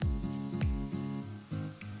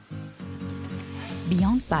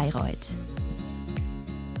Beyond Bayreuth.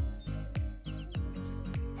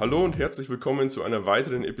 Hallo und herzlich willkommen zu einer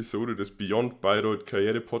weiteren Episode des Beyond Bayreuth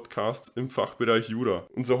Karriere-Podcasts im Fachbereich Jura.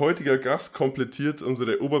 Unser heutiger Gast komplettiert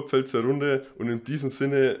unsere Oberpfälzer Runde und in diesem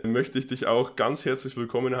Sinne möchte ich dich auch ganz herzlich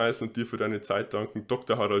willkommen heißen und dir für deine Zeit danken,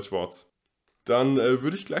 Dr. Harald Schwarz. Dann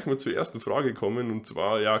würde ich gleich mal zur ersten Frage kommen, und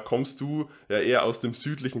zwar, kommst du eher aus dem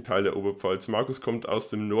südlichen Teil der Oberpfalz. Markus kommt aus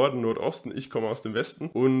dem Norden, Nordosten, ich komme aus dem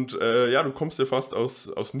Westen und du kommst ja fast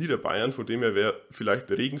aus Niederbayern, von dem her wäre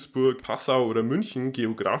vielleicht Regensburg, Passau oder München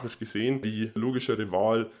geografisch gesehen die logischere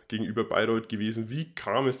Wahl gegenüber Bayreuth gewesen. Wie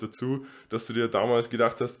kam es dazu, dass du dir damals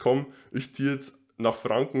gedacht hast, komm, ich ziehe jetzt nach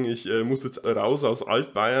Franken, ich muss jetzt raus aus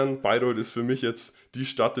Altbayern. Bayreuth ist für mich jetzt die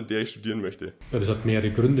Stadt, in der ich studieren möchte. Ja, das hat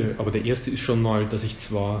mehrere Gründe, aber der erste ist schon mal, dass ich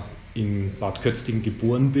zwar in Bad Kötzting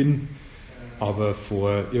geboren bin, aber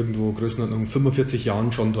vor irgendwo Größenordnung 45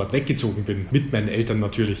 Jahren schon dort weggezogen bin, mit meinen Eltern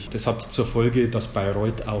natürlich. Das hat zur Folge, dass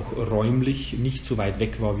Bayreuth auch räumlich nicht so weit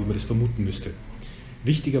weg war, wie man das vermuten müsste.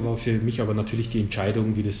 Wichtiger war für mich aber natürlich die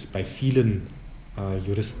Entscheidung, wie das bei vielen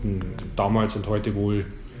Juristen damals und heute wohl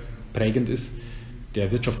prägend ist, der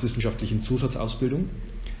wirtschaftswissenschaftlichen Zusatzausbildung.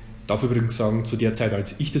 Ich darf übrigens sagen, zu der Zeit,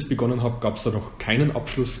 als ich das begonnen habe, gab es da noch keinen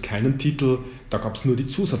Abschluss, keinen Titel, da gab es nur die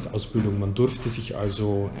Zusatzausbildung. Man durfte sich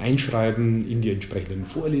also einschreiben in die entsprechenden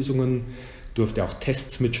Vorlesungen, durfte auch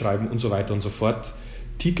Tests mitschreiben und so weiter und so fort.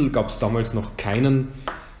 Titel gab es damals noch keinen,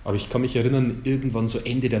 aber ich kann mich erinnern, irgendwann so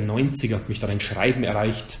Ende der 90er hat mich dann ein Schreiben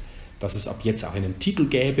erreicht, dass es ab jetzt auch einen Titel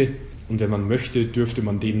gäbe und wenn man möchte, dürfte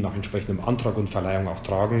man den nach entsprechendem Antrag und Verleihung auch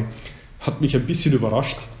tragen. Hat mich ein bisschen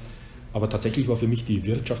überrascht, aber tatsächlich war für mich die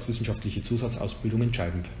wirtschaftswissenschaftliche Zusatzausbildung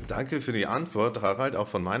entscheidend. Danke für die Antwort, Harald. Auch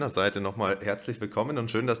von meiner Seite nochmal herzlich willkommen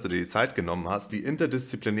und schön, dass du dir die Zeit genommen hast. Die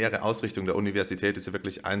interdisziplinäre Ausrichtung der Universität ist ja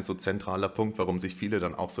wirklich ein so zentraler Punkt, warum sich viele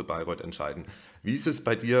dann auch für Bayreuth entscheiden. Wie ist es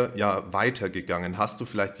bei dir weitergegangen? Hast du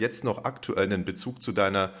vielleicht jetzt noch aktuell einen Bezug zu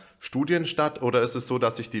deiner Studienstadt oder ist es so,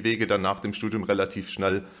 dass sich die Wege dann nach dem Studium relativ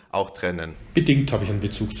schnell auch trennen? Bedingt habe ich einen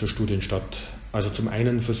Bezug zur Studienstadt. Also zum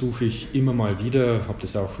einen versuche ich immer mal wieder, habe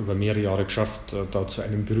das auch über mehrere Jahre geschafft, da zu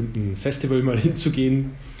einem berühmten Festival mal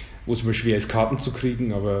hinzugehen, wo es immer schwer ist, Karten zu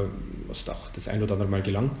kriegen, aber was doch das ein oder andere Mal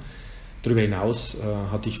gelang. Darüber hinaus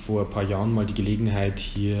hatte ich vor ein paar Jahren mal die Gelegenheit,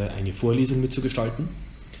 hier eine Vorlesung mitzugestalten.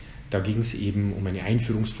 Da ging es eben um eine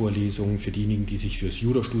Einführungsvorlesung für diejenigen, die sich fürs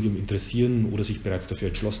Jurastudium interessieren oder sich bereits dafür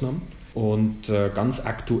entschlossen haben. Und ganz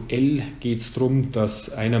aktuell geht es darum, dass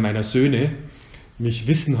einer meiner Söhne mich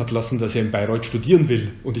wissen hat lassen, dass er in Bayreuth studieren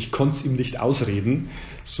will und ich konnte es ihm nicht ausreden.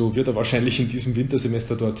 So wird er wahrscheinlich in diesem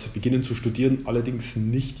Wintersemester dort beginnen zu studieren, allerdings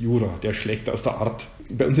nicht Jura, der schlägt aus der Art.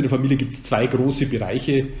 Bei uns in der Familie gibt es zwei große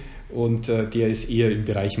Bereiche und der ist eher im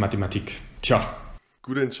Bereich Mathematik. Tja.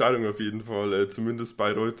 Gute Entscheidung auf jeden Fall, zumindest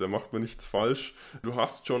Bayreuth, da macht man nichts falsch. Du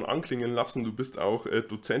hast schon anklingen lassen, du bist auch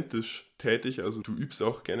dozentisch tätig, also du übst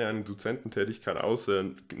auch gerne eine Dozententätigkeit aus.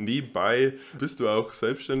 Nebenbei bist du auch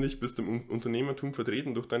selbstständig, bist im Unternehmertum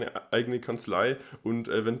vertreten durch deine eigene Kanzlei und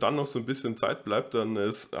wenn dann noch so ein bisschen Zeit bleibt, dann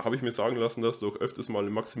habe ich mir sagen lassen, dass du auch öfters mal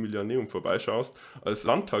im Maximilianeum vorbeischaust als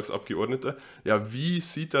Landtagsabgeordneter. Ja, wie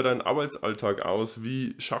sieht da dein Arbeitsalltag aus?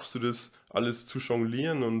 Wie schaffst du das alles zu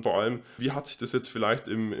jonglieren und vor allem, wie hat sich das jetzt vielleicht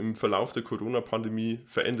im Verlauf der Corona-Pandemie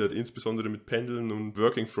verändert, insbesondere mit Pendeln und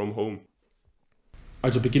Working from Home?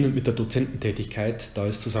 Also beginnend mit der Dozententätigkeit, da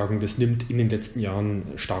ist zu sagen, das nimmt in den letzten Jahren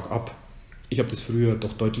stark ab. Ich habe das früher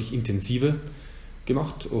doch deutlich intensiver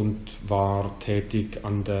gemacht und war tätig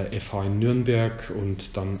an der FH in Nürnberg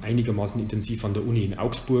und dann einigermaßen intensiv an der Uni in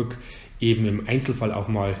Augsburg, eben im Einzelfall auch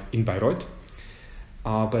mal in Bayreuth.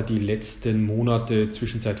 Aber die letzten Monate,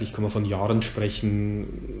 zwischenzeitlich kann man von Jahren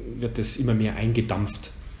sprechen, wird es immer mehr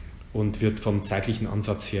eingedampft und wird vom zeitlichen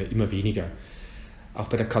Ansatz her immer weniger. Auch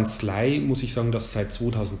bei der Kanzlei muss ich sagen, dass seit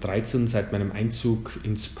 2013, seit meinem Einzug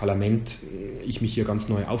ins Parlament, ich mich hier ganz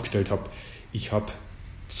neu aufgestellt habe. Ich habe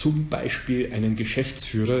zum Beispiel einen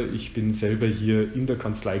Geschäftsführer, ich bin selber hier in der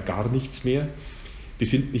Kanzlei gar nichts mehr,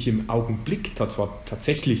 befinde mich im Augenblick zwar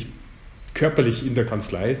tatsächlich körperlich in der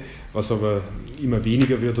Kanzlei, was aber immer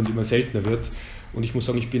weniger wird und immer seltener wird. Und ich muss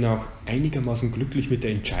sagen, ich bin auch einigermaßen glücklich mit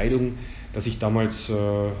der Entscheidung, dass ich damals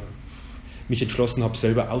mich entschlossen habe,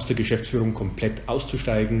 selber aus der Geschäftsführung komplett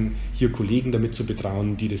auszusteigen, hier Kollegen damit zu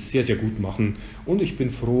betrauen, die das sehr, sehr gut machen. Und ich bin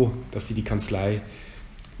froh, dass die Kanzlei,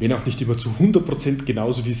 wenn auch nicht immer zu 100%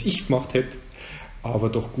 genauso, wie es ich gemacht hätte, aber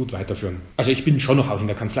doch gut weiterführen. Also ich bin schon noch auch in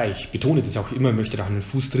der Kanzlei, ich betone das auch immer, möchte da einen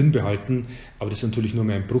Fuß drin behalten, aber das ist natürlich nur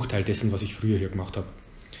mehr ein Bruchteil dessen, was ich früher hier gemacht habe.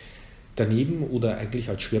 Daneben oder eigentlich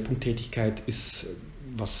als Schwerpunkttätigkeit ist,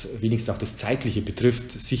 was wenigstens auch das Zeitliche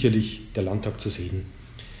betrifft, sicherlich der Landtag zu sehen.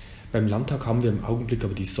 Beim Landtag haben wir im Augenblick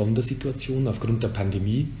aber die Sondersituation aufgrund der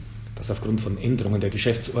Pandemie, dass aufgrund von Änderungen der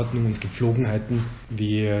Geschäftsordnung und Gepflogenheiten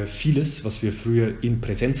wir vieles, was wir früher in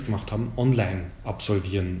Präsenz gemacht haben, online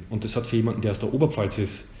absolvieren. Und das hat für jemanden, der aus der Oberpfalz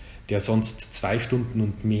ist, der sonst 2 Stunden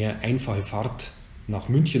und mehr einfache Fahrt nach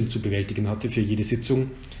München zu bewältigen hatte für jede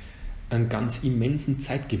Sitzung, einen ganz immensen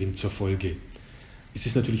Zeitgewinn zur Folge. Es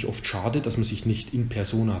ist natürlich oft schade, dass man sich nicht in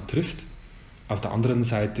persona trifft. Auf der anderen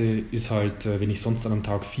Seite ist halt, wenn ich sonst an einem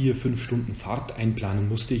Tag 4-5 Stunden Fahrt einplanen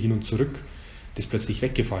musste, hin und zurück, das plötzlich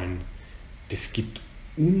weggefallen. Das gibt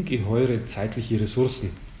ungeheure zeitliche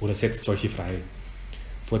Ressourcen oder setzt solche frei.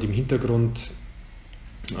 Vor dem Hintergrund,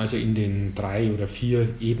 also in den 3 oder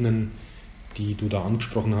 4 Ebenen, die du da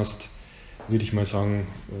angesprochen hast, würde ich mal sagen,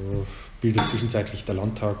 bildet zwischenzeitlich der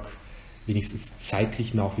Landtag wenigstens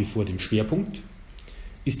zeitlich nach wie vor den Schwerpunkt.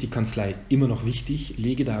 Ist die Kanzlei immer noch wichtig,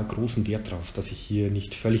 lege da großen Wert drauf, dass ich hier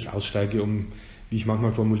nicht völlig aussteige, um, wie ich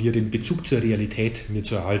manchmal formuliere, den Bezug zur Realität mir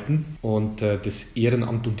zu erhalten. Und das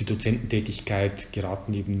Ehrenamt und die Dozententätigkeit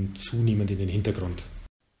geraten eben zunehmend in den Hintergrund.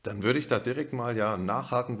 Dann würde ich da direkt mal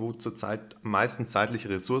nachhaken, wo zurzeit am meisten zeitliche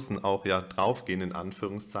Ressourcen auch draufgehen, in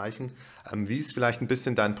Anführungszeichen. Wie ist vielleicht ein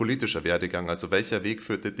bisschen dein politischer Werdegang? Also welcher Weg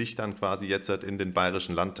führte dich dann quasi jetzt in den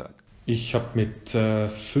Bayerischen Landtag? Ich habe mit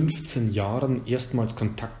 15 Jahren erstmals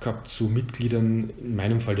Kontakt gehabt zu Mitgliedern, in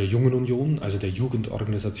meinem Fall der Jungen Union, also der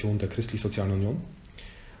Jugendorganisation der Christlich-Sozialen Union.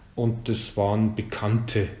 Und das waren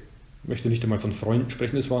Bekannte, ich möchte nicht einmal von Freunden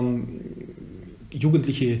sprechen, es waren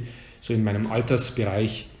Jugendliche so in meinem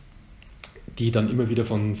Altersbereich, die dann immer wieder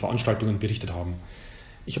von Veranstaltungen berichtet haben.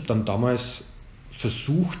 Ich habe dann damals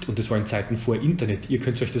versucht, und das war in Zeiten vor Internet, ihr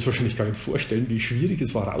könnt euch das wahrscheinlich gar nicht vorstellen, wie schwierig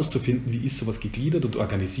es war herauszufinden, wie ist sowas gegliedert und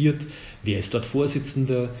organisiert, wer ist dort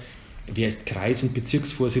Vorsitzender, wer ist Kreis- und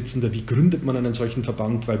Bezirksvorsitzender, wie gründet man einen solchen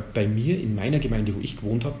Verband, weil bei mir in meiner Gemeinde, wo ich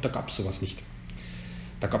gewohnt habe, da gab es sowas nicht.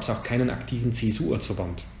 Da gab es auch keinen aktiven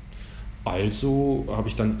CSU-Ortsverband. Also habe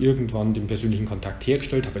ich dann irgendwann den persönlichen Kontakt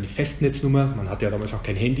hergestellt, habe eine Festnetznummer, man hatte ja damals auch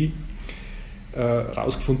kein Handy,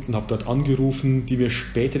 rausgefunden, habe dort angerufen, wie mir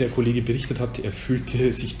später der Kollege berichtet hat, er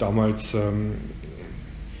fühlte sich damals,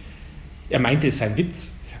 er meinte, es sei ein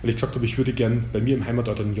Witz, weil ich gesagt habe, ich würde gern bei mir im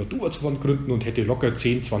Heimatort einen JU-Ortsverband gründen und hätte locker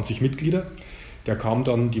 10, 20 Mitglieder. Der kam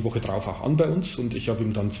dann die Woche drauf auch an bei uns und ich habe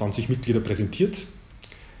ihm dann 20 Mitglieder präsentiert,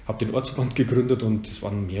 habe den Ortsverband gegründet und es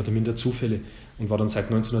waren mehr oder minder Zufälle und war dann seit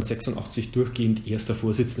 1986 durchgehend erster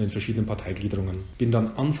Vorsitzender in verschiedenen Parteigliederungen. Bin dann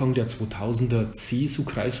Anfang der 2000er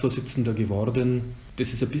CSU-Kreisvorsitzender geworden.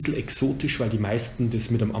 Das ist ein bisschen exotisch, weil die meisten das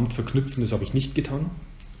mit einem Amt verknüpfen, das habe ich nicht getan,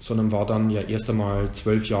 sondern war dann ja erst einmal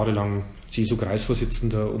 12 Jahre lang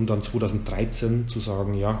CSU-Kreisvorsitzender, um dann 2013 zu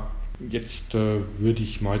sagen, ja, jetzt würde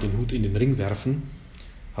ich mal den Hut in den Ring werfen.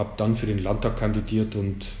 Habe dann für den Landtag kandidiert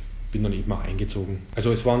und bin dann eben auch eingezogen.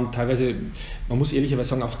 Also es waren teilweise, man muss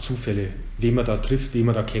ehrlicherweise sagen, auch Zufälle, wen man da trifft, wen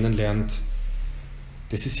man da kennenlernt.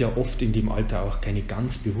 Das ist ja oft in dem Alter auch keine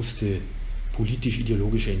ganz bewusste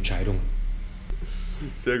politisch-ideologische Entscheidung.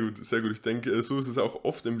 Sehr gut, sehr gut. Ich denke, so ist es auch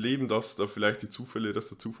oft im Leben, dass da vielleicht dass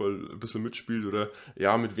der Zufall ein bisschen mitspielt oder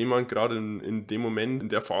ja, mit wem man gerade in dem Moment, in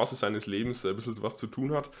der Phase seines Lebens ein bisschen was zu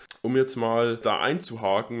tun hat. Um jetzt mal da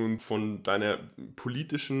einzuhaken und von deiner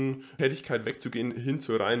politischen Tätigkeit wegzugehen, hin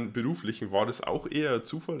zur rein beruflichen, war das auch eher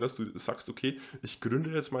Zufall, dass du sagst, okay, ich gründe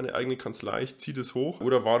jetzt meine eigene Kanzlei, ich ziehe das hoch?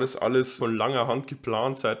 Oder war das alles von langer Hand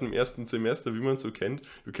geplant seit dem ersten Semester, wie man es so kennt?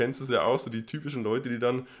 Du kennst es ja auch, so die typischen Leute, die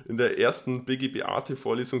dann in der ersten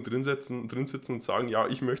BGBAT-Vorlesung drin sitzen und sagen, ja,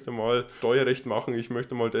 ich möchte mal Steuerrecht machen, ich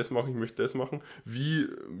möchte mal das machen, ich möchte das machen. Wie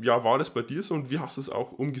war das bei dir so und wie hast du es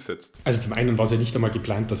auch umgesetzt? Also zum einen war es ja nicht einmal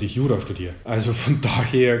geplant, dass ich Jura studiere. Also von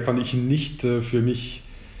daher kann ich nicht für mich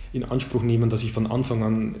in Anspruch nehmen, dass ich von Anfang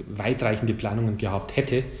an weitreichende Planungen gehabt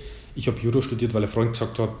hätte. Ich habe Jura studiert, weil ein Freund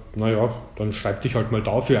gesagt hat, naja, dann schreib dich halt mal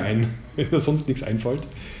dafür ein, wenn dir sonst nichts einfällt.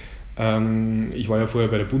 Ich war ja vorher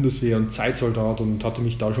bei der Bundeswehr und Zeitsoldat und hatte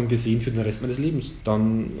mich da schon gesehen für den Rest meines Lebens.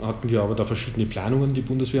 Dann hatten wir aber da verschiedene Planungen, die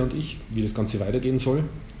Bundeswehr und ich, wie das Ganze weitergehen soll.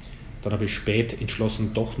 Dann habe ich spät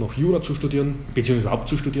entschlossen, doch noch Jura zu studieren, beziehungsweise überhaupt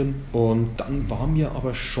zu studieren. Und dann war mir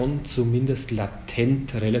aber schon zumindest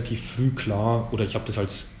latent relativ früh klar, oder ich habe das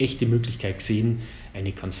als echte Möglichkeit gesehen,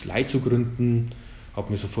 eine Kanzlei zu gründen. Habe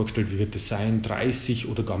mir so vorgestellt, wie wird das sein, 30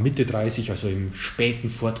 oder gar Mitte 30, also im späten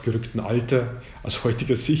fortgerückten Alter. Aus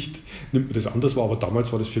heutiger Sicht nimmt man das anders wahr, aber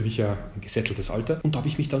damals war das für mich ja ein gesetteltes Alter. Und da habe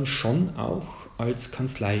ich mich dann schon auch als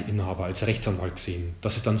Kanzleiinhaber, als Rechtsanwalt gesehen.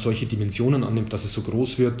 Dass es dann solche Dimensionen annimmt, dass es so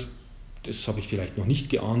groß wird, das habe ich vielleicht noch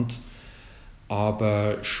nicht geahnt.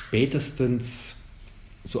 Aber spätestens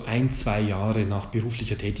so 1-2 Jahre nach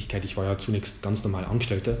beruflicher Tätigkeit, ich war ja zunächst ganz normal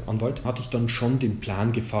Angestellter, Anwalt, hatte ich dann schon den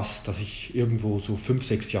Plan gefasst, dass ich irgendwo so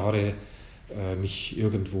 5-6 Jahre mich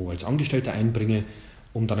irgendwo als Angestellter einbringe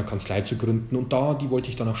um dann eine Kanzlei zu gründen. Und die wollte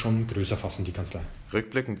ich dann auch schon größer fassen, die Kanzlei.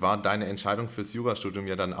 Rückblickend war deine Entscheidung fürs Jurastudium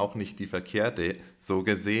ja dann auch nicht die verkehrte. So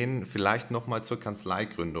gesehen, vielleicht nochmal zur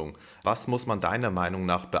Kanzleigründung. Was muss man deiner Meinung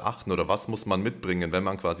nach beachten oder was muss man mitbringen, wenn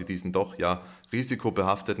man quasi diesen doch ja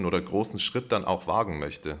risikobehafteten oder großen Schritt dann auch wagen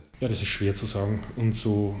möchte? Ja, das ist schwer zu sagen. Und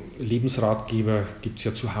so Lebensratgeber gibt es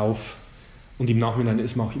ja zuhauf. Und im Nachhinein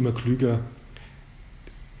ist man auch immer klüger.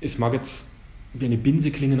 Es mag jetzt wie eine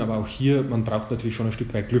Binse klingen, aber auch hier, man braucht natürlich schon ein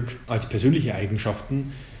Stück weit Glück. Als persönliche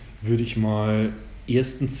Eigenschaften würde ich mal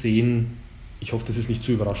erstens sehen, ich hoffe, das ist nicht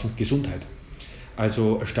zu überraschend, Gesundheit.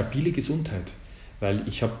 Also eine stabile Gesundheit, weil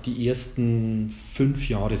ich habe die ersten 5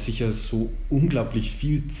 Jahre sicher so unglaublich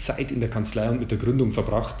viel Zeit in der Kanzlei und mit der Gründung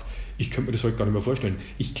verbracht. Ich könnte mir das heute gar nicht mehr vorstellen.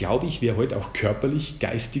 Ich glaube, ich wäre heute auch körperlich,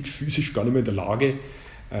 geistig, physisch gar nicht mehr in der Lage,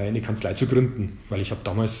 eine Kanzlei zu gründen, weil ich habe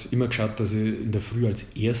damals immer geschaut, dass ich in der Früh als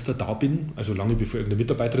Erster da bin, also lange bevor irgendeine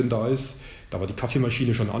Mitarbeiterin da ist. Da war die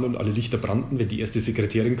Kaffeemaschine schon an und alle Lichter brannten, wenn die erste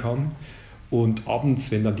Sekretärin kam. Und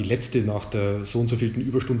abends, wenn dann die letzte nach der so und so vielten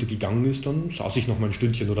Überstunde gegangen ist, dann saß ich noch mal ein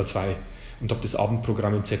Stündchen oder 2 und habe das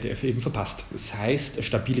Abendprogramm im ZDF eben verpasst. Das heißt, eine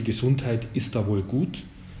stabile Gesundheit ist da wohl gut.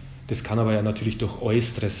 Das kann aber ja natürlich durch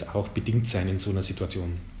Äußeres auch bedingt sein in so einer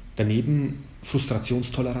Situation. Daneben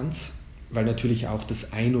Frustrationstoleranz, weil natürlich auch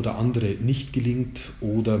das ein oder andere nicht gelingt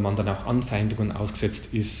oder man dann auch Anfeindungen ausgesetzt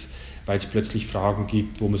ist, weil es plötzlich Fragen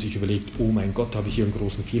gibt, wo man sich überlegt, oh mein Gott, habe ich hier einen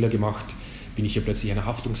großen Fehler gemacht, bin ich hier plötzlich einer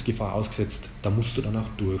Haftungsgefahr ausgesetzt, da musst du dann auch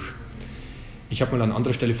durch. Ich habe mal an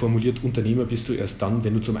anderer Stelle formuliert, Unternehmer bist du erst dann,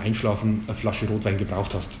 wenn du zum Einschlafen eine Flasche Rotwein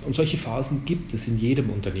gebraucht hast. Und solche Phasen gibt es in jedem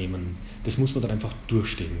Unternehmen. Das muss man dann einfach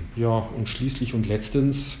durchstehen. Ja, und schließlich und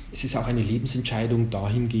letztens, es ist auch eine Lebensentscheidung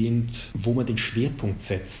dahingehend, wo man den Schwerpunkt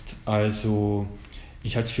setzt. Also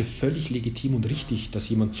ich halte es für völlig legitim und richtig, dass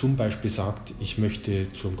jemand zum Beispiel sagt, ich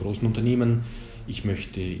möchte zu einem großen Unternehmen, ich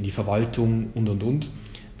möchte in die Verwaltung und,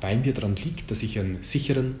 weil mir daran liegt, dass ich einen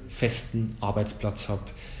sicheren, festen Arbeitsplatz habe,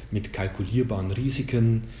 mit kalkulierbaren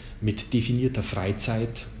Risiken, mit definierter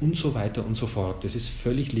Freizeit und so weiter und so fort. Das ist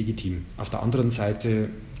völlig legitim. Auf der anderen Seite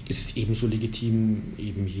ist es ebenso legitim,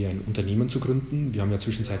 eben hier ein Unternehmen zu gründen. Wir haben ja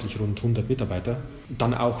zwischenzeitlich rund 100 Mitarbeiter.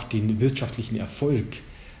 Dann auch den wirtschaftlichen Erfolg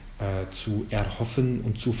zu erhoffen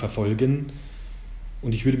und zu verfolgen.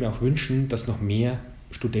 Und ich würde mir auch wünschen, dass noch mehr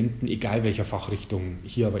Studenten, egal welcher Fachrichtung,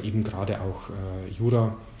 hier aber eben gerade auch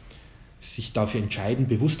Jura, sich dafür entscheiden,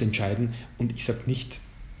 bewusst entscheiden. Und ich sage nicht,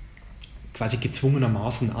 quasi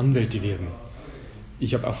gezwungenermaßen Anwälte werden.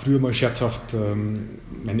 Ich habe auch früher mal scherzhaft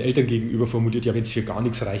meinen Eltern gegenüber formuliert, ja, wenn es für gar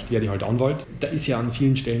nichts reicht, werde ich halt Anwalt. Da ist ja an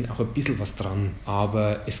vielen Stellen auch ein bisschen was dran,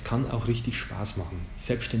 aber es kann auch richtig Spaß machen,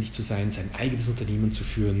 selbstständig zu sein, sein eigenes Unternehmen zu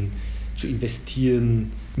führen, zu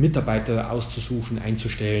investieren, Mitarbeiter auszusuchen,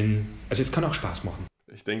 einzustellen. Also es kann auch Spaß machen.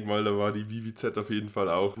 Ich denke mal, da war die VWZ auf jeden Fall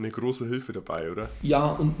auch eine große Hilfe dabei, oder? Ja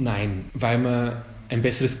und nein, weil man ein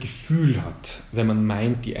besseres Gefühl hat, wenn man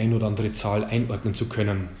meint, die ein oder andere Zahl einordnen zu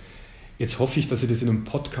können. Jetzt hoffe ich, dass ich das in einem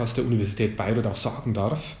Podcast der Universität Bayreuth auch sagen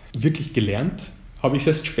darf. Wirklich gelernt habe ich es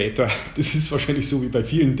erst später. Das ist wahrscheinlich so wie bei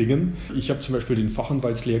vielen Dingen. Ich habe zum Beispiel den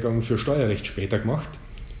Fachanwaltslehrgang für Steuerrecht später gemacht.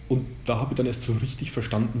 Und da habe ich dann erst so richtig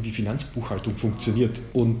verstanden, wie Finanzbuchhaltung funktioniert.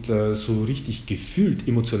 Und so richtig gefühlt,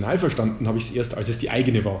 emotional verstanden habe ich es erst, als es die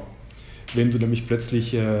eigene war. Wenn du nämlich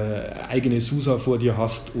plötzlich eigene SUSA vor dir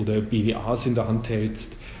hast oder BWAs in der Hand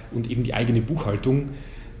hältst und eben die eigene Buchhaltung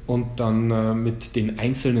und dann mit den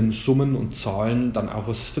einzelnen Summen und Zahlen dann auch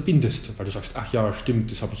was verbindest. Weil du sagst, ach ja,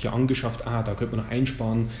 stimmt, das habe ich ja angeschafft, da könnte man noch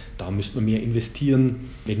einsparen, da müsste man mehr investieren,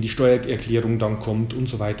 wenn die Steuererklärung dann kommt und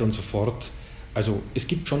so weiter und so fort. Also es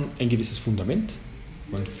gibt schon ein gewisses Fundament,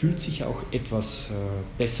 man fühlt sich auch etwas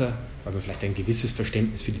besser, weil man vielleicht ein gewisses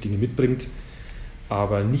Verständnis für die Dinge mitbringt,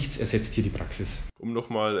 aber nichts ersetzt hier die Praxis. Um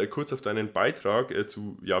nochmal kurz auf deinen Beitrag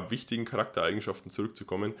zu wichtigen Charaktereigenschaften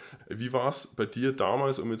zurückzukommen. Wie war es bei dir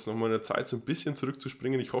damals, um jetzt nochmal in der Zeit so ein bisschen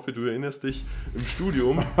zurückzuspringen? Ich hoffe, du erinnerst dich im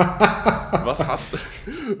Studium. Was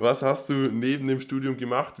hast du neben dem Studium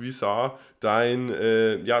gemacht? Wie sah dein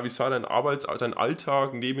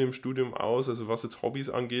Alltag neben dem Studium aus? Also was jetzt Hobbys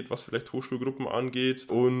angeht, was vielleicht Hochschulgruppen angeht.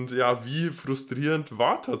 Und wie frustrierend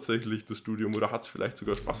war tatsächlich das Studium oder hat es vielleicht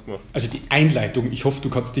sogar Spaß gemacht? Also die Einleitung, ich hoffe,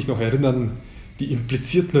 du kannst dich noch erinnern, die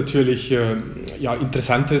impliziert natürlich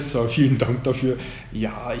Interessantes, vielen Dank dafür.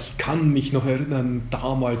 Ja, ich kann mich noch erinnern,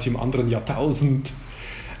 damals im anderen Jahrtausend.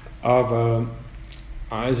 Aber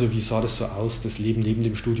also, wie sah das so aus, das Leben neben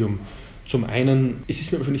dem Studium? Zum einen, es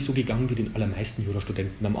ist mir wahrscheinlich so gegangen wie den allermeisten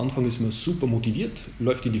Jurastudenten. Am Anfang ist man super motiviert,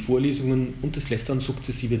 läuft in die Vorlesungen und das lässt dann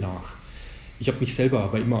sukzessive nach. Ich habe mich selber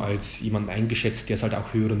aber immer als jemand eingeschätzt, der es halt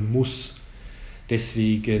auch hören muss.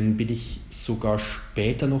 Deswegen bin ich sogar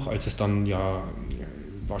später noch, als es dann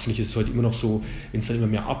wahrscheinlich ist es heute immer noch so, wenn es dann immer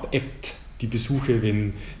mehr abebbt, die Besuche,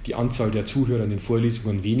 wenn die Anzahl der Zuhörer in den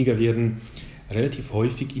Vorlesungen weniger werden, relativ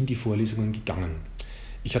häufig in die Vorlesungen gegangen.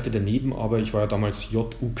 Ich hatte daneben aber, ich war ja damals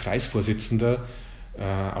JU-Kreisvorsitzender,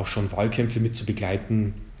 auch schon Wahlkämpfe mit zu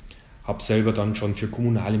begleiten, habe selber dann schon für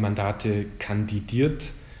kommunale Mandate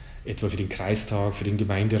kandidiert, etwa für den Kreistag, für den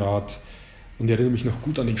Gemeinderat, und erinnere mich noch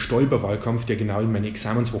gut an den Stoiber-Wahlkampf, der genau in meine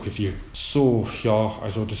Examenswoche fiel. So, ja,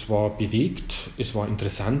 also das war bewegt, es war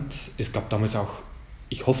interessant, es gab damals auch,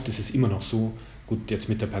 ich hoffe, das ist immer noch so, gut, jetzt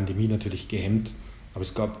mit der Pandemie natürlich gehemmt, aber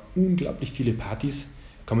es gab unglaublich viele Partys.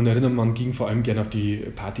 Kann man erinnern, man ging vor allem gerne auf die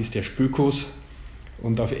Partys der Spökos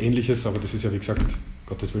und auf Ähnliches, aber das ist ja, wie gesagt,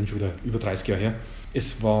 Gottes Willen schon wieder über 30 Jahre her.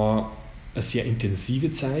 Es war eine sehr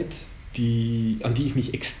intensive Zeit, an die ich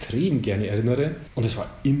mich extrem gerne erinnere, und es war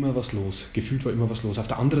immer was los, gefühlt war immer was los. Auf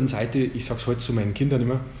der anderen Seite, ich sage es heute zu meinen Kindern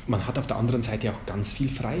immer, man hat auf der anderen Seite auch ganz viel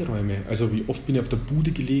Freiräume. Also wie oft bin ich auf der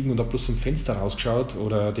Bude gelegen und habe bloß zum Fenster rausgeschaut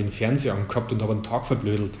oder den Fernseher angehabt und habe einen Tag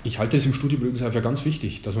verblödelt. Ich halte es im Studium übrigens auch für ganz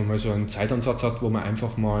wichtig, dass man mal so einen Zeitansatz hat, wo man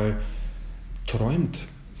einfach mal träumt,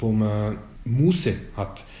 wo man Muße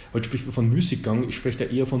hat. Heute spricht man von Müßiggang, ich spreche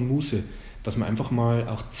da eher von Muße. Dass man einfach mal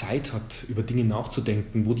auch Zeit hat, über Dinge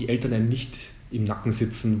nachzudenken, wo die Eltern einem nicht im Nacken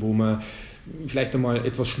sitzen, wo man vielleicht einmal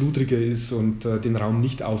etwas schludriger ist und den Raum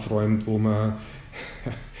nicht aufräumt, wo man,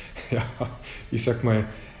 ja, ich sag mal,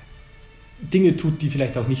 Dinge tut, die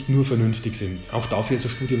vielleicht auch nicht nur vernünftig sind. Auch dafür ist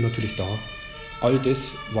das Studium natürlich da. All das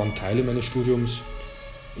waren Teile meines Studiums.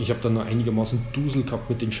 Ich habe dann noch einigermaßen Dusel gehabt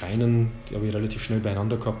mit den Scheinen, die habe ich relativ schnell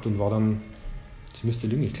beieinander gehabt und war dann, das müsste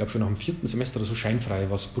lügen, ich glaube schon nach dem 4. Semester oder so scheinfrei,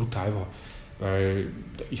 was brutal war. Weil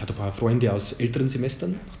ich hatte ein paar Freunde aus älteren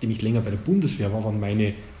Semestern, nachdem ich länger bei der Bundeswehr war, waren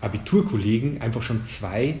meine Abiturkollegen einfach schon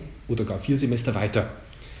 2 oder gar 4 Semester weiter.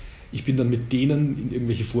 Ich bin dann mit denen in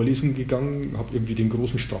irgendwelche Vorlesungen gegangen, habe irgendwie den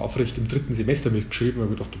großen Strafrecht im 3. Semester mitgeschrieben,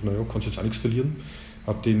 weil ich dachte, naja, kannst jetzt auch nichts verlieren.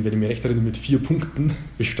 Habe den, wenn ich mich recht erinnere, mit 4 Punkten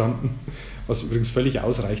bestanden, was übrigens völlig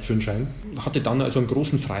ausreicht für einen Schein. Hatte dann also einen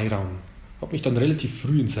großen Freiraum. Habe mich dann relativ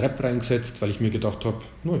früh ins Rap reingesetzt, weil ich mir gedacht habe,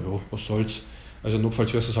 naja, was soll's. Also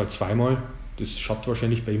notfalls hörst du es halt zweimal. Das schadet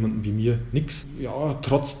wahrscheinlich bei jemandem wie mir nichts. Ja,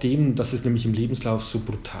 trotzdem, dass es nämlich im Lebenslauf so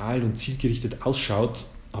brutal und zielgerichtet ausschaut,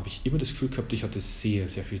 habe ich immer das Gefühl gehabt, ich hatte sehr,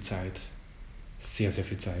 sehr viel Zeit. Sehr, sehr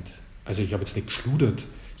viel Zeit. Also ich habe jetzt nicht geschludert.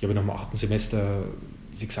 Ich habe nach dem 8. Semester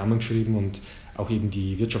das Examen geschrieben und auch eben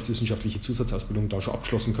die wirtschaftswissenschaftliche Zusatzausbildung da schon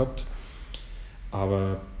abgeschlossen gehabt.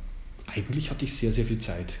 Aber eigentlich hatte ich sehr, sehr viel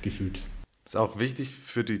Zeit gefühlt. Ist auch wichtig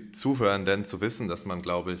für die Zuhörenden zu wissen, dass man,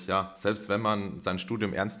 glaube ich, ja, selbst wenn man sein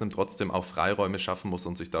Studium ernst nimmt, trotzdem auch Freiräume schaffen muss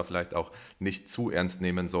und sich da vielleicht auch nicht zu ernst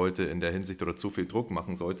nehmen sollte in der Hinsicht oder zu viel Druck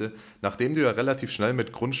machen sollte. Nachdem du ja relativ schnell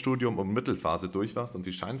mit Grundstudium und Mittelphase durch warst und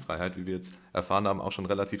die Scheinfreiheit, wie wir jetzt erfahren haben, auch schon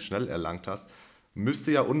relativ schnell erlangt hast,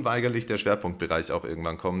 müsste ja unweigerlich der Schwerpunktbereich auch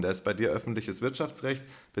irgendwann kommen. Der ist bei dir öffentliches Wirtschaftsrecht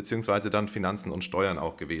beziehungsweise dann Finanzen und Steuern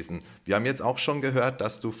auch gewesen. Wir haben jetzt auch schon gehört,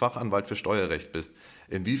 dass du Fachanwalt für Steuerrecht bist.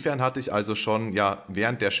 Inwiefern hat dich also schon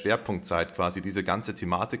während der Schwerpunktzeit quasi diese ganze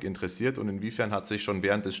Thematik interessiert und inwiefern hat sich schon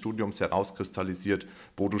während des Studiums herauskristallisiert,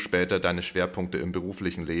 wo du später deine Schwerpunkte im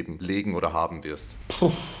beruflichen Leben legen oder haben wirst?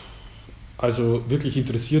 Also wirklich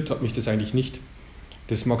interessiert hat mich das eigentlich nicht.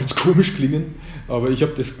 Das mag jetzt komisch klingen, aber ich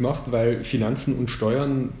habe das gemacht, weil Finanzen und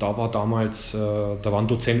Steuern, da waren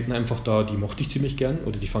Dozenten einfach da, die mochte ich ziemlich gern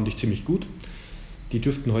oder die fand ich ziemlich gut. Die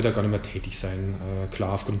dürften heute auch gar nicht mehr tätig sein,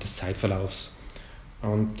 klar aufgrund des Zeitverlaufs.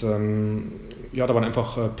 Und da waren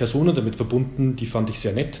einfach Personen damit verbunden, die fand ich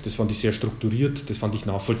sehr nett, das fand ich sehr strukturiert, das fand ich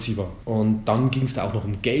nachvollziehbar. Und dann ging es da auch noch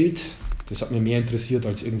um Geld. Das hat mich mehr interessiert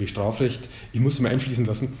als irgendwie Strafrecht. Ich musste mal einfließen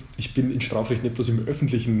lassen, ich bin in Strafrecht nicht bloß im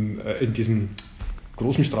öffentlichen, in diesem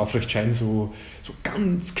großen Strafrechtsschein so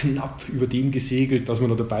ganz knapp über dem gesegelt, dass man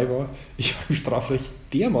da dabei war. Ich war im Strafrecht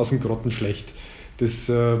dermaßen grottenschlecht.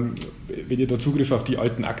 Wenn ihr da Zugriff auf die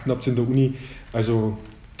alten Akten habt in der Uni, also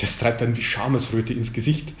das treibt einem die Schamesröte ins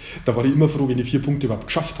Gesicht. Da war ich immer froh, wenn ich 4 Punkte überhaupt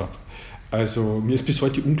geschafft habe. Also mir ist bis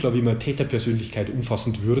heute unklar, wie man Täterpersönlichkeit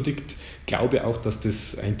umfassend würdigt. Ich glaube auch, dass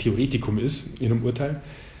das ein Theoretikum ist in einem Urteil.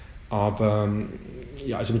 Aber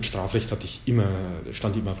also mit Strafrecht stand ich immer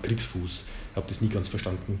auf Kriegsfuß. Ich habe das nie ganz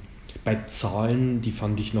verstanden. Bei Zahlen, die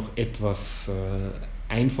fand ich noch etwas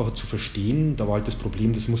einfacher zu verstehen. Da war halt das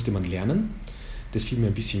Problem, das musste man lernen. Das fiel mir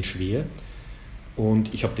ein bisschen schwer.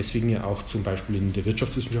 Und ich habe deswegen ja auch zum Beispiel in der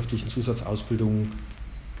wirtschaftswissenschaftlichen Zusatzausbildung,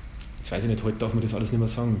 jetzt weiß ich nicht, heute darf man das alles nicht mehr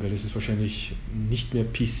sagen, weil das ist wahrscheinlich nicht mehr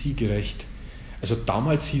PC-gerecht. Also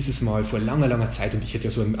damals hieß es mal vor langer, langer Zeit, und ich hätte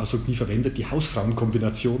ja so einen Ausdruck nie verwendet, die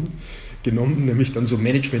Hausfrauenkombination genommen, nämlich dann so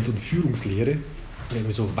Management- und Führungslehre,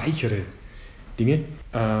 irgendwie so weichere Dinge.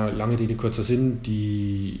 Lange Rede, kurzer Sinn,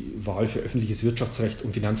 die Wahl für öffentliches Wirtschaftsrecht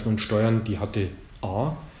und Finanzen und Steuern, die hatte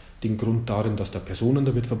A, den Grund darin, dass da Personen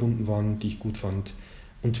damit verbunden waren, die ich gut fand,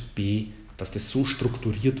 und B, dass das so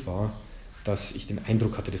strukturiert war, dass ich den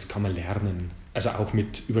Eindruck hatte, das kann man lernen. Also auch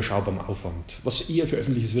mit überschaubarem Aufwand. Was eher für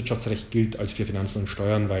öffentliches Wirtschaftsrecht gilt als für Finanzen und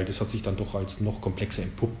Steuern, weil das hat sich dann doch als noch komplexer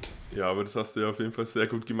entpuppt. Ja, aber das hast du ja auf jeden Fall sehr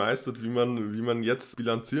gut gemeistert, wie man jetzt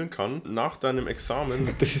bilanzieren kann. Nach deinem Examen...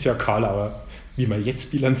 Das ist ja Karlauer, wie man jetzt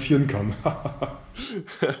bilanzieren kann.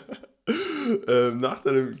 Nach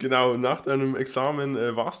deinem Examen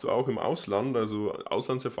warst du auch im Ausland. Also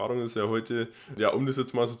Auslandserfahrung ist ja heute, ja, um das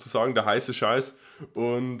jetzt mal so zu sagen, der heiße Scheiß.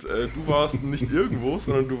 Und du warst nicht irgendwo,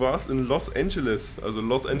 sondern du warst in Los Angeles. Also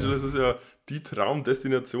Los Angeles ist ja die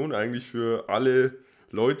Traumdestination eigentlich für alle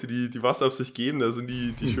Leute, die was auf sich geben. Da sind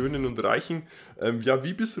die Schönen und Reichen. Ja,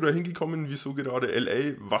 wie bist du da hingekommen? Wieso gerade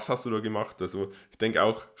LA? Was hast du da gemacht? Also ich denke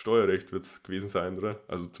auch Steuerrecht wird es gewesen sein, oder?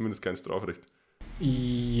 Also zumindest kein Strafrecht.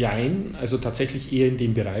 Jein, also tatsächlich eher in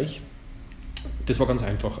dem Bereich. Das war ganz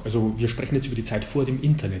einfach. Also wir sprechen jetzt über die Zeit vor dem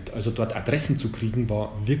Internet. Also dort Adressen zu kriegen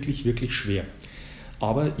war wirklich, wirklich schwer.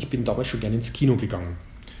 Aber ich bin damals schon gerne ins Kino gegangen.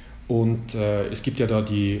 Und es gibt ja da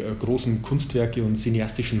die großen Kunstwerke und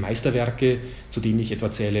cineastischen Meisterwerke, zu denen ich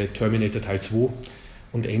etwa zähle Terminator Teil 2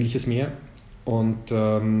 und ähnliches mehr. Und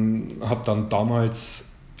habe dann damals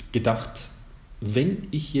gedacht, wenn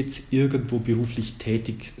ich jetzt irgendwo beruflich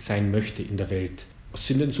tätig sein möchte in der Welt, was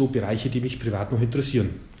sind denn so Bereiche, die mich privat noch interessieren?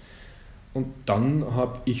 Und dann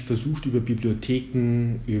habe ich versucht, über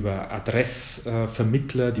Bibliotheken, über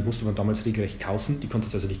Adressvermittler, die musste man damals regelrecht kaufen, die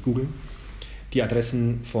konntest du also nicht googeln, die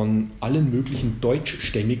Adressen von allen möglichen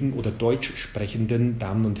deutschstämmigen oder deutsch sprechenden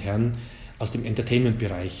Damen und Herren aus dem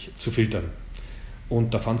Entertainment-Bereich zu filtern.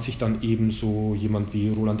 Und da fand sich dann eben so jemand wie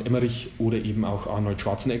Roland Emmerich oder eben auch Arnold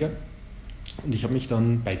Schwarzenegger. Und ich habe mich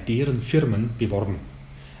dann bei deren Firmen beworben.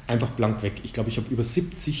 Einfach blank weg. Ich glaube, ich habe über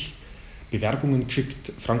 70 Bewerbungen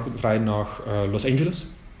geschickt, frank und frei nach Los Angeles,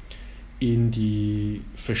 in die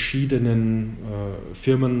verschiedenen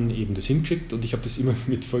Firmen eben das hingeschickt. Und ich habe das immer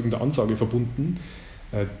mit folgender Ansage verbunden.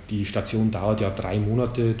 Die Station dauert ja 3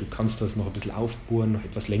 Monate, du kannst das noch ein bisschen aufbohren, noch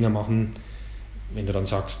etwas länger machen. Wenn du dann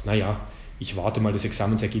sagst, naja, ich warte mal das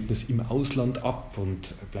Examensergebnis im Ausland ab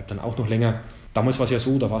und bleib dann auch noch länger. Damals war es ja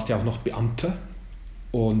so, da warst du ja auch noch Beamter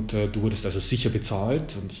und du wurdest also sicher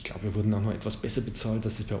bezahlt und ich glaube, wir wurden auch noch etwas besser bezahlt,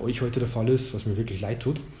 als das bei euch heute der Fall ist, was mir wirklich leid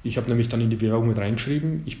tut. Ich habe nämlich dann in die Bewerbung mit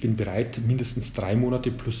reingeschrieben, ich bin bereit, mindestens 3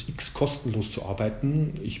 Monate plus X kostenlos zu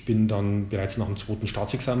arbeiten. Ich bin dann bereits nach dem 2.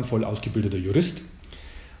 Staatsexamen voll ausgebildeter Jurist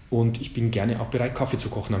und ich bin gerne auch bereit, Kaffee zu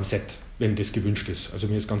kochen am Set, wenn das gewünscht ist. Also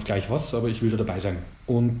mir ist ganz gleich was, aber ich will da dabei sein.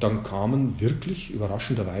 Und dann kamen wirklich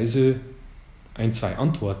überraschenderweise 1, 2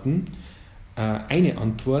 Antworten. Eine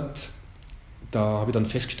Antwort, da habe ich dann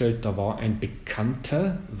festgestellt, da war ein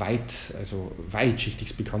Bekannter,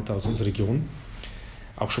 weitschichtig Bekannter aus unserer Region,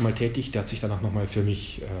 auch schon mal tätig, der hat sich danach nochmal für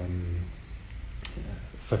mich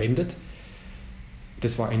verwendet.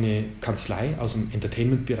 Das war eine Kanzlei aus dem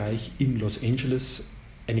Entertainment-Bereich in Los Angeles,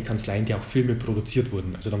 eine Kanzlei, in der auch Filme produziert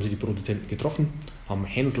wurden. Also da haben sie die Produzenten getroffen, haben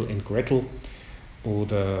Hansel and Gretel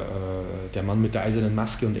oder der Mann mit der eisernen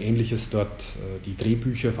Maske und ähnliches dort die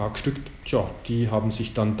Drehbücher verhackstückt. Tja, die haben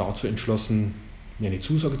sich dann dazu entschlossen, mir eine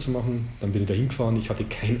Zusage zu machen. Dann bin ich da hingefahren. Ich hatte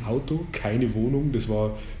kein Auto, keine Wohnung. Das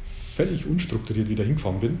war völlig unstrukturiert, wie ich da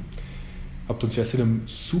hingefahren bin. Habe dann zuerst in einem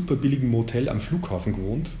super billigen Motel am Flughafen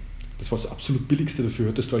gewohnt. Das war das absolut billigste. Dafür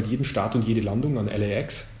hattest du halt jeden Start und jede Landung an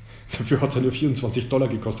LAX. Dafür hat es ja nur $24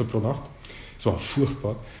 gekostet pro Nacht. Das war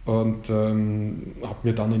furchtbar. Und habe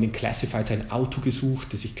mir dann in den Classifieds ein Auto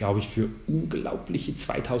gesucht, das ich, glaube ich, für unglaubliche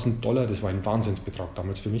 $2.000, das war ein Wahnsinnsbetrag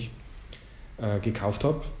damals für mich, gekauft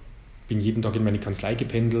habe. Bin jeden Tag in meine Kanzlei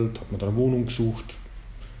gependelt, habe mir da eine Wohnung gesucht.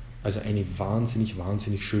 Also eine wahnsinnig,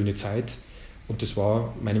 wahnsinnig schöne Zeit. Und das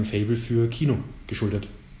war meinem Faible für Kino geschuldet.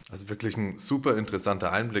 Also wirklich ein super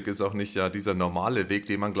interessanter Einblick, ist auch nicht ja dieser normale Weg,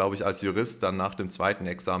 den man, glaube ich, als Jurist dann nach dem 2.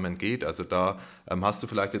 Examen geht. Also da hast du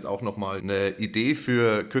vielleicht jetzt auch nochmal eine Idee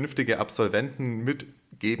für künftige Absolventen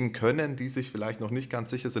mitgeben können, die sich vielleicht noch nicht ganz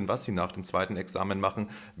sicher sind, was sie nach dem 2. Examen machen.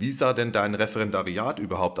 Wie sah denn dein Referendariat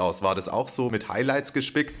überhaupt aus? War das auch so mit Highlights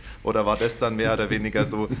gespickt oder war das dann mehr oder weniger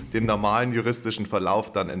so dem normalen juristischen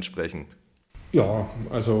Verlauf dann entsprechend? Ja,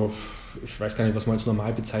 also ich weiß gar nicht, was man als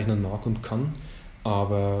normal bezeichnen mag und kann.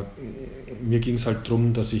 Aber mir ging es halt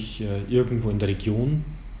darum, dass ich irgendwo in der Region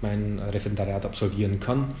mein Referendariat absolvieren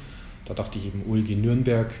kann. Da dachte ich eben, OLG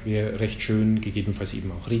Nürnberg wäre recht schön, gegebenenfalls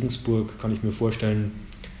eben auch Regensburg, kann ich mir vorstellen.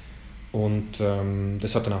 Und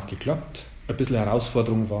das hat dann auch geklappt. Ein bisschen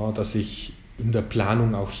Herausforderung war, dass ich in der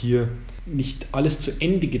Planung auch hier nicht alles zu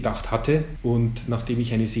Ende gedacht hatte und nachdem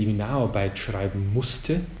ich eine Seminararbeit schreiben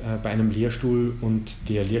musste bei einem Lehrstuhl und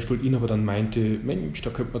der Lehrstuhlinhaber dann meinte, Mensch,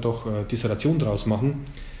 da könnte man doch Dissertation draus machen,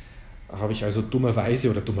 habe ich also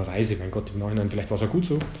dummerweise, mein Gott, im Nachhinein, vielleicht war es auch gut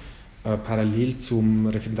so, parallel zum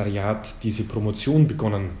Referendariat diese Promotion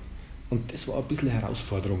begonnen. Und das war ein bisschen eine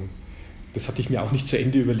Herausforderung. Das hatte ich mir auch nicht zu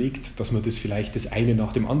Ende überlegt, dass man das vielleicht das eine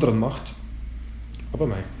nach dem anderen macht. Aber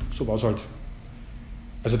mei, so war es halt.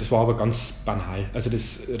 Also das war aber ganz banal. Also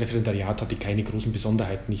das Referendariat hatte keine großen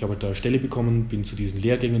Besonderheiten. Ich habe halt da eine Stelle bekommen, bin zu diesen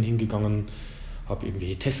Lehrgängen hingegangen, habe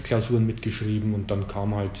irgendwelche Testklausuren mitgeschrieben und dann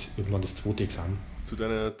kam halt irgendwann das zweite Examen. Zu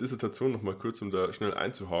deiner Dissertation nochmal kurz, um da schnell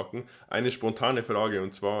einzuhaken. Eine spontane Frage,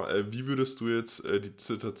 und zwar, wie würdest du jetzt die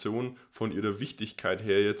Dissertation von ihrer Wichtigkeit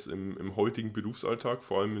her jetzt im heutigen Berufsalltag,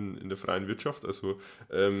 vor allem in der freien Wirtschaft, also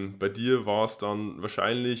bei dir war es dann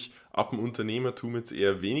wahrscheinlich ab dem Unternehmertum jetzt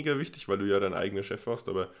eher weniger wichtig, weil du ja dein eigener Chef warst,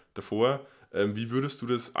 aber davor, wie würdest du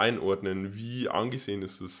das einordnen? Wie angesehen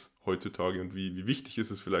ist es heutzutage und wie wichtig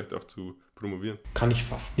ist es vielleicht auch zu promovieren? Kann ich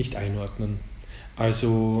fast nicht einordnen.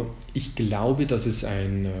 Also ich glaube, dass es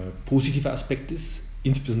ein positiver Aspekt ist,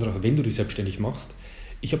 insbesondere auch wenn du dich selbstständig machst.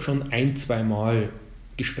 Ich habe schon 1-2 Mal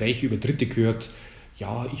Gespräche über Dritte gehört,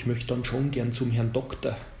 ja, ich möchte dann schon gern zum Herrn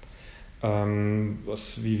Doktor.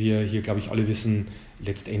 Was, wie wir hier, glaube ich, alle wissen,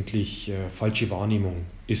 letztendlich falsche Wahrnehmung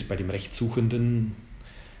ist bei dem Rechtssuchenden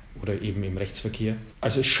oder eben im Rechtsverkehr.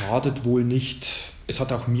 Also es schadet wohl nicht. Es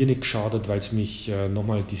hat auch mir nicht geschadet, weil es mich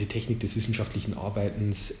nochmal diese Technik des wissenschaftlichen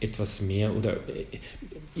Arbeitens etwas mehr oder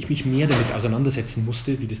ich mich mehr damit auseinandersetzen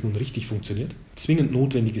musste, wie das nun richtig funktioniert. Zwingend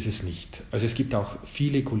notwendig ist es nicht. Also es gibt auch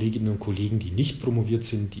viele Kolleginnen und Kollegen, die nicht promoviert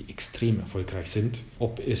sind, die extrem erfolgreich sind.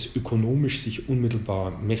 Ob es ökonomisch sich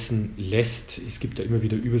unmittelbar messen lässt, es gibt da immer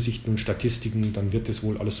wieder Übersichten und Statistiken, dann wird das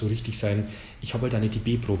wohl alles so richtig sein. Ich habe halt eine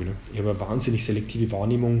DB-Probe. Ne? Ich habe eine wahnsinnig selektive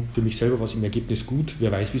Wahrnehmung. Für mich selber war es im Ergebnis gut.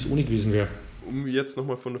 Wer weiß, wie es ohne gewesen wäre. Um jetzt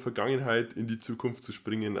nochmal von der Vergangenheit in die Zukunft zu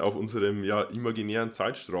springen, auf unserem imaginären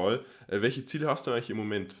Zeitstrahl, welche Ziele hast du eigentlich im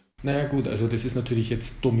Moment? Naja gut, also das ist natürlich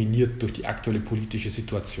jetzt dominiert durch die aktuelle politische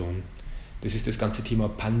Situation. Das ist das ganze Thema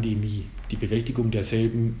Pandemie. Die Bewältigung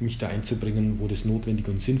derselben, mich da einzubringen, wo das notwendig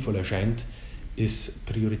und sinnvoll erscheint, ist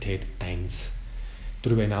Priorität 1.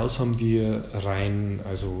 Darüber hinaus haben wir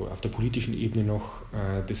also auf der politischen Ebene noch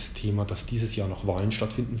das Thema, dass dieses Jahr noch Wahlen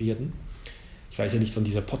stattfinden werden. Ich weiß ja nicht, wann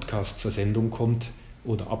dieser Podcast zur Sendung kommt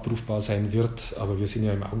oder abrufbar sein wird, aber wir sind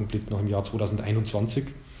ja im Augenblick noch im Jahr 2021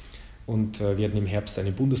 und werden im Herbst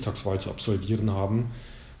eine Bundestagswahl zu absolvieren haben.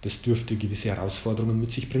 Das dürfte gewisse Herausforderungen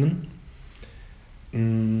mit sich bringen.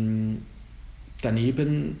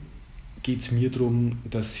 Daneben geht es mir darum,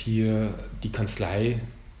 dass hier die Kanzlei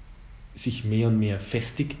sich mehr und mehr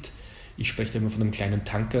festigt. Ich spreche da immer von einem kleinen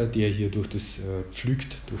Tanker, der hier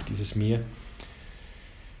pflügt durch dieses Meer.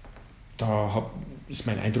 Da ist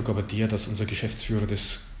mein Eindruck aber der, dass unser Geschäftsführer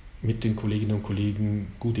das mit den Kolleginnen und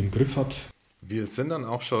Kollegen gut im Griff hat. Wir sind dann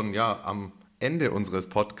auch schon am Ende unseres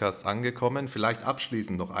Podcasts angekommen. Vielleicht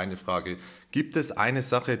abschließend noch eine Frage. Gibt es eine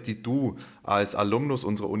Sache, die du als Alumnus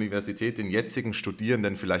unserer Universität den jetzigen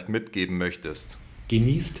Studierenden vielleicht mitgeben möchtest?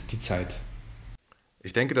 Genießt die Zeit.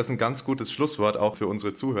 Ich denke, das ist ein ganz gutes Schlusswort auch für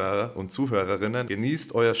unsere Zuhörer und Zuhörerinnen.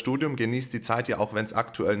 Genießt euer Studium, genießt die Zeit, ja auch wenn es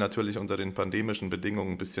aktuell natürlich unter den pandemischen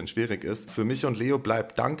Bedingungen ein bisschen schwierig ist. Für mich und Leo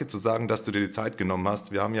bleibt Danke zu sagen, dass du dir die Zeit genommen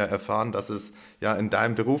hast. Wir haben ja erfahren, dass es ja in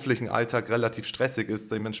deinem beruflichen Alltag relativ stressig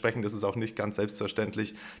ist. Dementsprechend ist es auch nicht ganz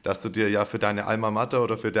selbstverständlich, dass du dir ja für deine Alma Mater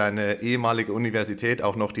oder für deine ehemalige Universität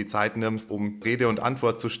auch noch die Zeit nimmst, um Rede und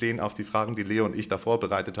Antwort zu stehen auf die Fragen, die Leo und ich da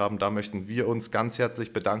vorbereitet haben. Da möchten wir uns ganz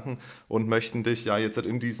herzlich bedanken und möchten dich ja jetzt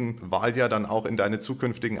in diesem Wahljahr dann auch in deine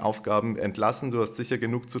zukünftigen Aufgaben entlassen. Du hast sicher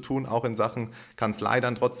genug zu tun, auch in Sachen Kanzlei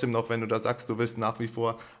dann trotzdem noch, wenn du da sagst, du willst nach wie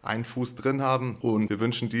vor einen Fuß drin haben. Und wir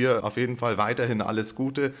wünschen dir auf jeden Fall weiterhin alles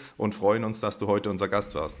Gute und freuen uns, dass du heute unser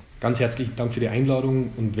Gast warst. Ganz herzlichen Dank für die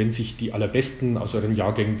Einladung und wenn sich die Allerbesten aus euren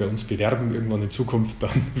Jahrgängen bei uns bewerben, irgendwann in Zukunft,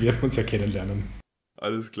 dann werden wir uns ja kennenlernen.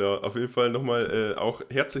 Alles klar. Auf jeden Fall nochmal auch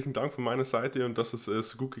herzlichen Dank von meiner Seite und dass es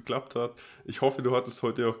so gut geklappt hat. Ich hoffe, du hattest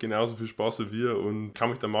heute auch genauso viel Spaß wie wir und kann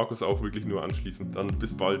mich der Markus auch wirklich nur anschließen. Dann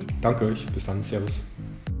bis bald. Danke euch. Bis dann. Servus.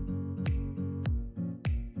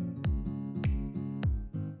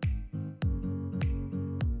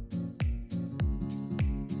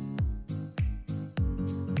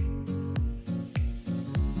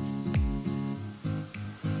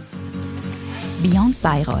 Beyond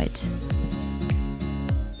Bayreuth.